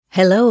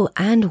Hello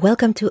and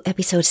welcome to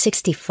episode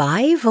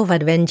 65 of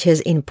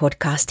Adventures in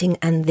Podcasting,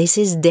 and this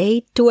is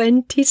day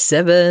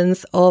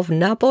 27th of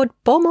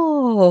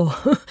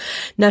NaPodPoMo,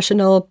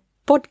 National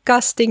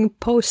Podcasting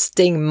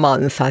Posting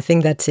Month. I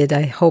think that's it.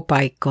 I hope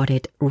I got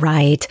it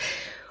right.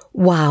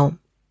 Wow.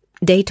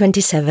 Day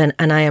 27,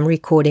 and I am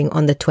recording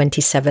on the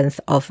 27th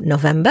of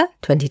November,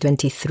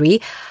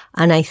 2023.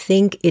 And I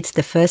think it's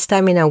the first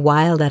time in a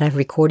while that I've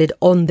recorded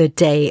on the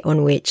day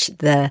on which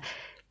the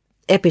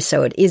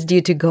episode is due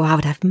to go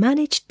out. I've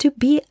managed to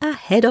be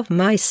ahead of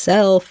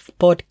myself,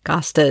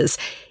 podcasters.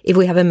 If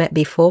we haven't met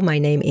before, my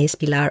name is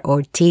Pilar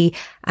Orti,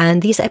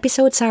 and these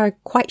episodes are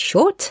quite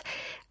short,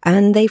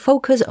 and they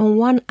focus on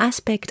one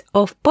aspect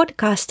of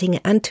podcasting.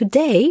 And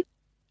today,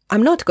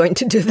 I'm not going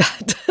to do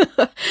that.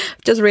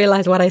 I've just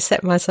realized what I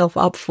set myself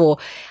up for.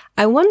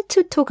 I want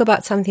to talk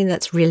about something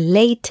that's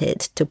related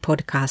to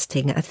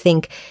podcasting. I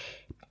think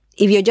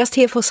if you're just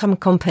here for some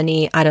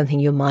company, I don't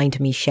think you mind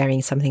me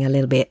sharing something a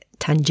little bit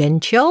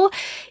tangential.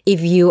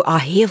 If you are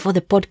here for the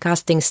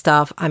podcasting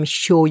stuff, I'm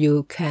sure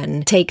you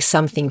can take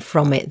something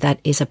from it that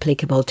is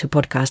applicable to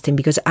podcasting,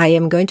 because I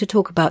am going to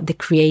talk about the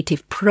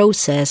creative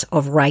process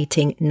of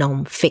writing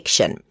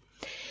non-fiction.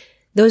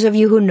 Those of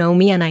you who know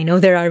me, and I know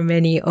there are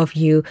many of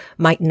you,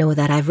 might know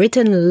that I've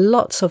written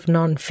lots of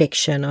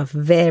non-fiction of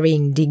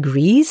varying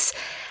degrees.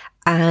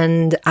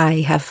 And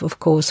I have, of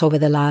course, over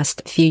the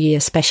last few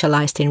years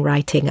specialized in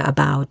writing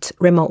about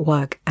remote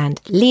work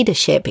and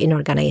leadership in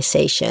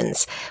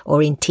organizations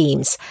or in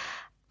teams.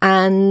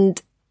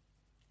 And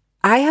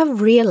I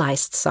have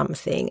realized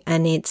something,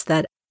 and it's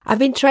that I've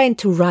been trying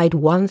to write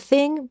one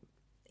thing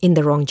in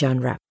the wrong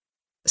genre.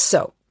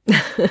 So,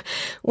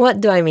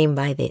 what do I mean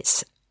by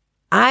this?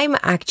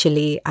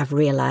 I've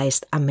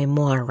realized, a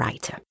memoir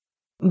writer.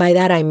 By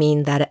that, I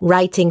mean that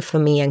writing for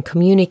me and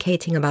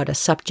communicating about a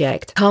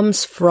subject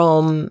comes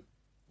from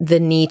the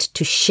need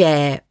to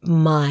share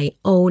my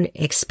own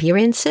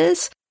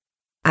experiences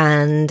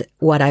and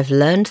what I've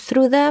learned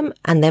through them,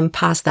 and then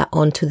pass that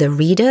on to the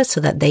reader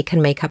so that they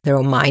can make up their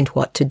own mind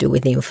what to do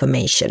with the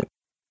information.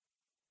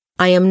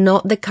 I am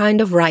not the kind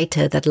of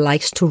writer that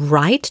likes to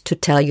write to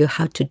tell you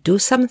how to do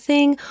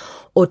something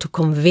or to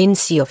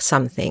convince you of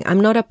something.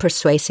 I'm not a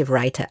persuasive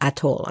writer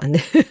at all.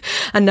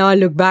 And now I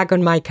look back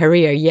on my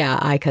career, yeah,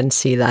 I can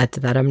see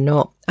that I'm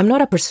not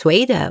a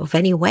persuader of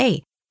any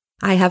way.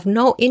 I have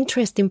no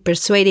interest in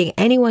persuading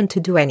anyone to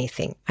do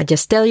anything. I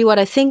just tell you what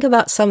I think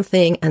about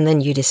something, and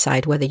then you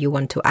decide whether you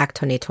want to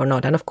act on it or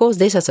not. And of course,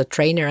 this as a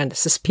trainer and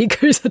as a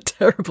speaker is a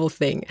terrible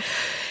thing.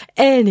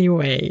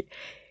 Anyway,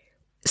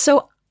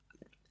 so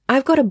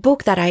I've got a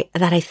book that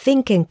I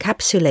think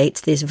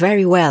encapsulates this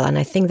very well, and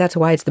I think that's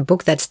why it's the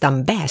book that's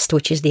done best,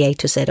 which is The A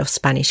to Z of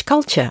Spanish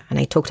Culture. And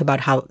I talked about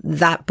how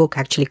that book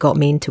actually got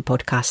me into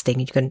podcasting.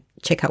 You can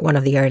check out one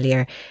of the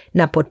earlier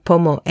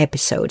NaPodPoMo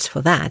episodes for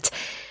that.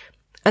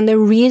 And the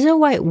reason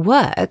why it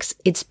works,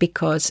 it's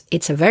because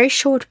it's a very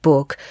short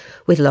book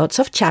with lots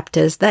of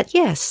chapters that,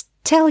 yes,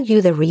 tell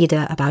you, the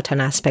reader, about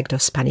an aspect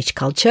of Spanish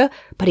culture,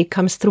 but it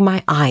comes through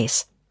my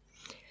eyes.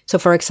 So,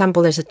 for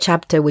example, there's a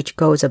chapter which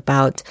is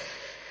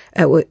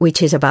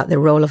about the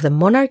role of the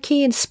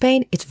monarchy in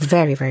Spain. It's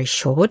very, very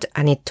short,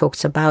 and it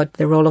talks about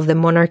the role of the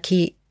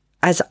monarchy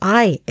as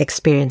I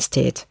experienced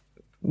it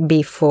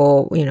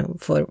before,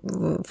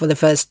 for the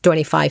first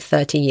 25,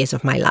 30 years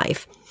of my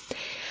life.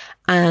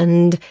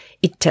 And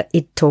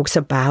it talks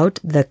about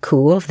the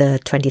coup of the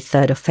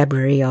 23rd of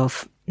February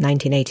of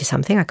 1980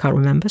 something, I can't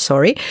remember,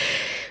 sorry,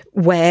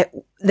 where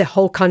the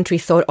whole country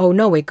thought, oh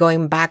no, we're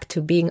going back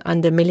to being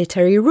under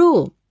military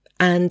rule.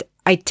 And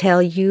I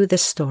tell you the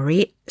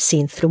story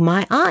seen through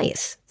my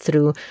eyes,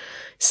 through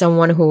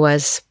someone who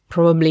was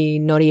probably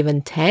not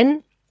even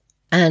 10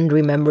 and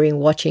remembering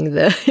watching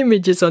the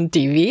images on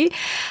TV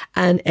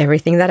and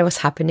everything that was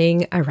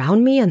happening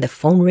around me, and the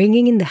phone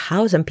ringing in the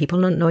house and people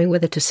not knowing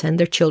whether to send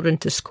their children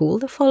to school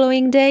the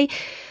following day.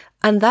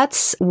 And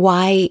that's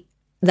why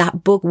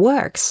that book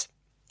works.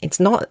 It's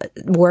not a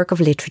work of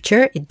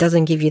literature. It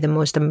doesn't give you the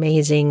most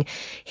amazing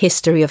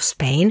history of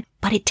Spain,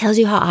 but it tells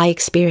you how I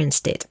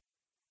experienced it.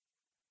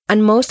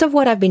 And most of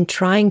what I've been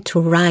trying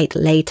to write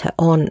later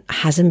on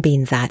hasn't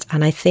been that.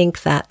 And I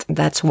think that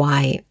that's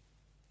why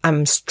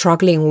I'm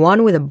struggling,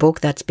 one, with a book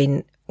that's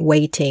been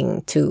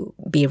waiting to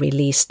be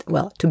released,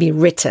 to be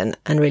written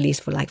and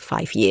released for like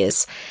 5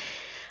 years.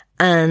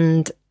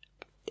 And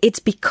it's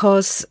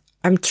because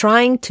I'm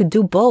trying to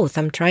do both.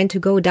 I'm trying to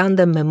go down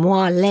the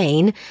memoir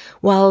lane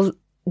while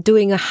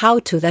doing a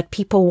how-to that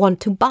people want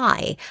to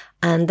buy.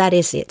 And that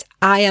is it.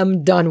 I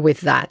am done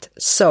with that.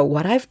 So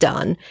what I've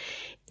done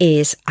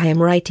is I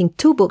am writing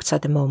 2 books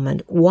at the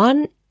moment.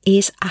 One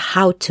is a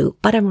how-to,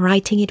 but I'm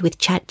writing it with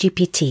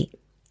ChatGPT.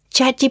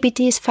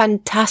 ChatGPT is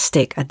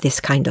fantastic at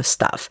this kind of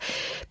stuff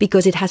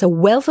because it has a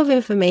wealth of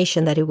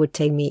information that it would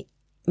take me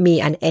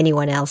and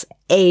anyone else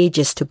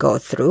ages to go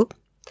through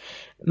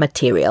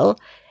material.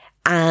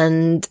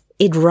 And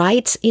it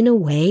writes in a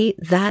way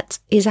that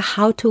is a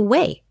how-to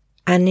way.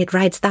 And it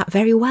writes that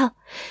very well.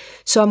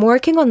 So I'm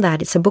working on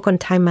that. It's a book on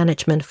time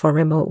management for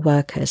remote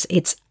workers.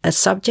 It's a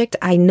subject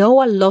I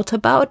know a lot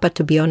about, but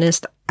to be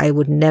honest, I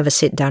would never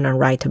sit down and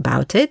write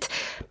about it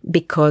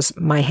because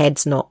my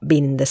head's not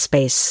been in the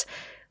space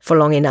for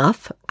long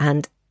enough.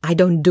 And I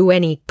don't do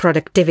any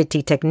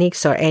productivity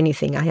techniques or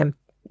anything.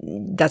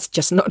 That's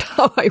just not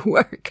how I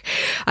work.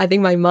 I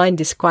think my mind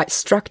is quite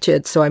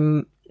structured, so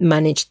I'm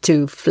managed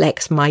to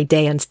flex my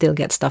day and still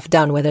get stuff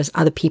done, whereas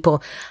other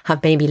people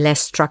have maybe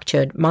less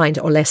structured mind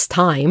or less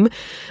time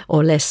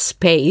or less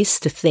space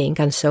to think,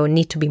 and so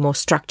need to be more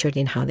structured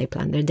in how they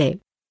plan their day.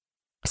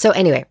 So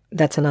anyway,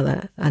 that's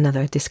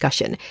another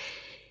discussion.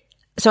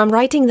 So I'm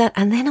writing that,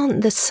 and then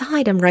on the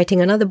side I'm writing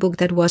another book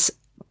that was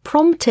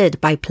prompted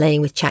by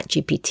playing with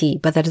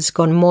ChatGPT, but that has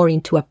gone more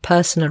into a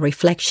personal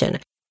reflection.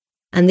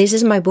 And this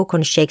is my book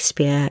on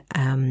Shakespeare,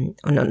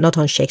 not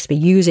on Shakespeare,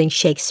 using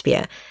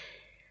Shakespeare.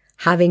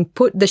 Having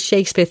put the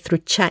Shakespeare through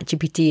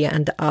ChatGPT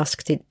and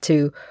asked it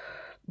to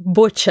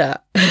butcher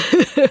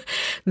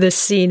the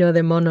scene or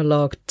the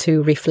monologue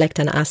to reflect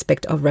an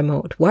aspect of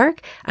remote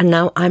work. And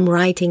now I'm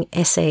writing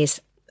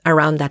essays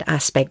around that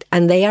aspect,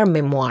 and they are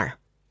memoir.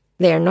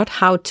 They are not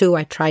how-to.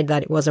 I tried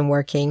that. It wasn't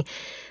working.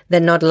 They're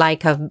not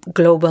like a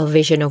global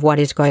vision of what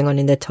is going on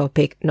in the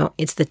topic. No,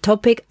 it's the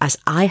topic as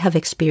I have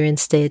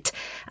experienced it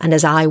and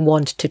as I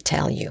want to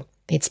tell you.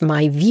 It's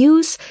my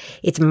views,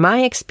 it's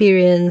my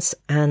experience,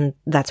 and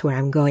that's where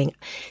I'm going.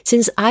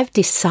 Since I've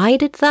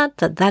decided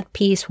that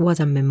piece was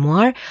a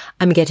memoir,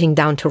 I'm getting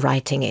down to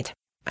writing it.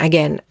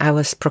 Again, I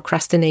was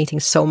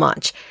procrastinating so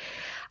much.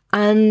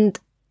 And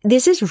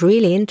this is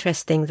really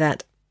interesting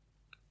that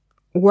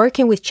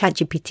working with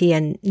ChatGPT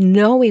and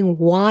knowing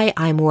why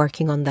I'm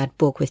working on that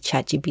book with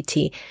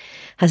ChatGPT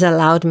has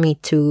allowed me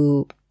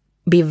to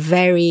be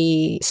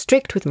very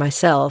strict with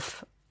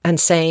myself and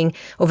saying,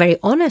 or very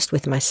honest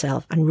with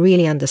myself, and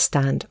really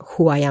understand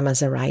who I am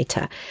as a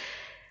writer.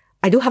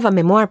 I do have a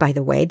memoir, by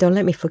the way. Don't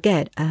let me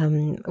forget.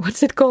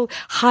 What's it called?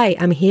 Hi,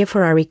 I'm here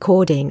for a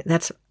recording.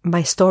 That's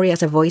my story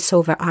as a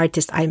voiceover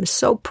artist. I'm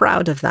so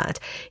proud of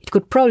that. It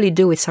could probably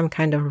do with some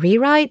kind of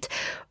rewrite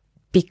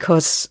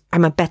because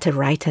I'm a better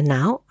writer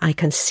now. I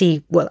can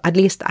see, well, at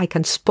least I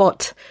can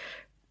spot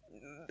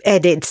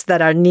edits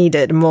that are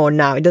needed more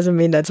now. It doesn't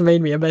mean that's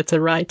made me a better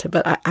writer,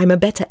 but I'm a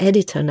better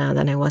editor now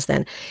than I was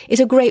then. It's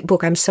a great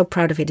book. I'm so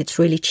proud of it. It's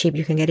really cheap.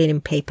 You can get it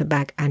in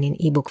paperback and in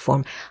ebook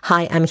form.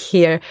 Hi, I'm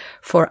here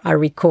for a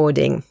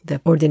recording,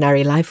 The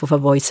Ordinary Life of a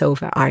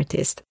Voiceover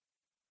Artist.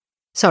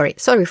 Sorry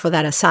for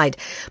that aside.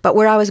 But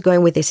where I was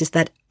going with this is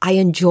that I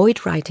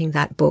enjoyed writing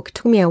that book. It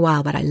took me a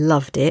while, but I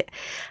loved it.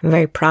 I'm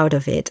very proud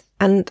of it.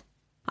 And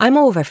I'm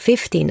over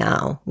 50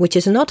 now, which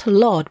is not a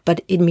lot, but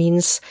it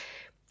means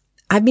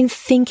I've been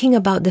thinking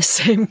about the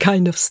same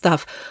kind of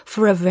stuff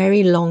for a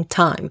very long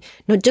time.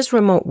 Not just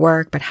remote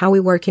work, but how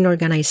we work in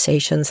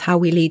organizations, how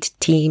we lead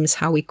teams,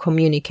 how we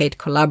communicate,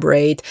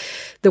 collaborate,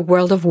 the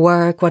world of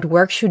work, what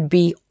work should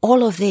be,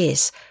 all of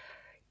this.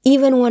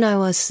 Even when I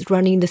was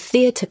running the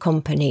theatre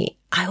company,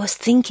 I was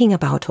thinking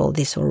about all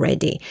this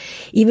already.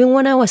 Even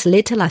when I was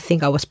little, I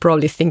think I was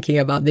probably thinking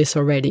about this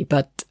already,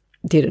 but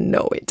didn't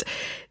know it.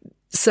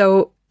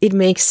 So it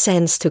makes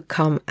sense to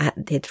come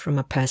at it from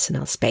a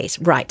personal space.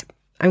 Right.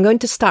 I'm going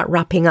to start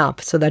wrapping up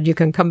so that you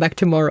can come back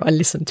tomorrow and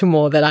listen to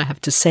more that I have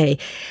to say.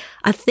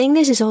 I think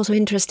this is also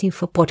interesting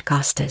for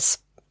podcasters.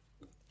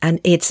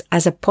 And it's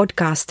as a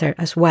podcaster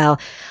as well.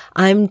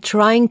 I'm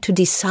trying to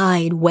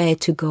decide where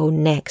to go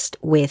next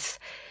with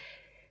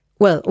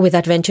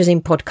Adventures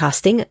in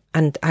Podcasting.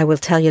 And I will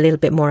tell you a little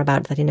bit more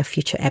about that in a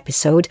future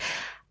episode.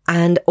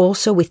 And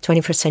also with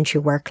 21st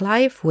Century Work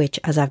Life, which,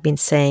 as I've been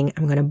saying,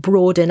 I'm going to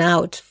broaden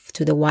out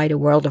to the wider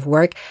world of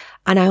work.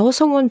 And I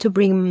also want to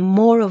bring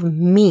more of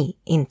me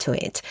into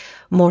it,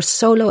 more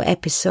solo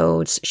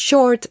episodes,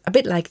 short, a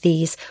bit like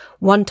these,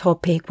 one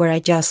topic where I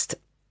just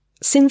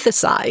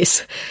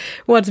synthesize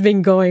what's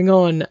been going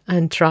on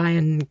and try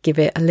and give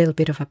it a little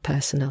bit of a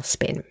personal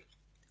spin.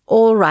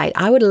 All right.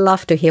 I would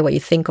love to hear what you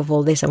think of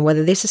all this and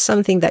whether this is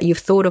something that you've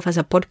thought of as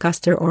a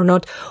podcaster or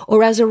not,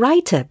 or as a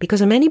writer,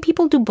 because many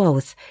people do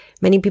both.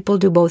 Many people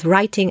do both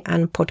writing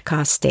and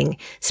podcasting,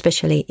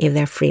 especially if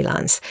they're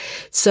freelance.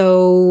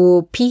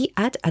 So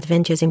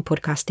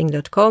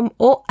p@adventuresinpodcasting.com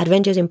or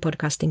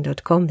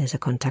adventuresinpodcasting.com. There's a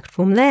contact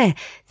form there.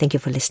 Thank you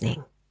for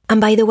listening. And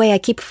by the way, I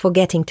keep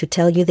forgetting to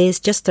tell you this,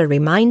 just a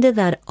reminder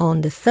that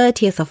on the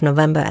 30th of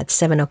November at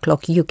 7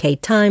 o'clock UK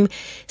time,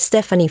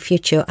 Stephanie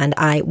Fuccio and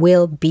I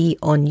will be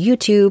on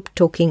YouTube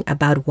talking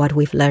about what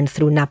we've learned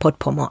through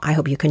NaPodPoMo. I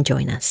hope you can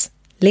join us.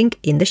 Link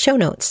in the show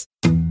notes.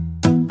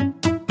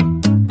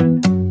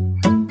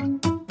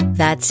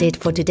 That's it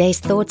for today's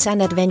thoughts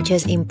and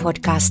adventures in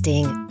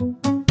podcasting.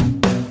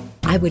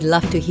 I would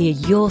love to hear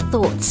your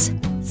thoughts.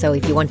 So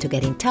if you want to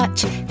get in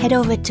touch, head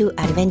over to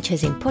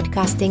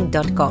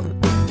adventuresinpodcasting.com.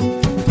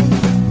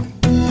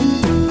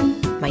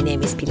 My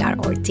name is Pilar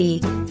Orti.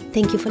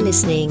 Thank you for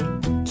listening.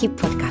 Keep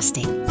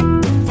podcasting.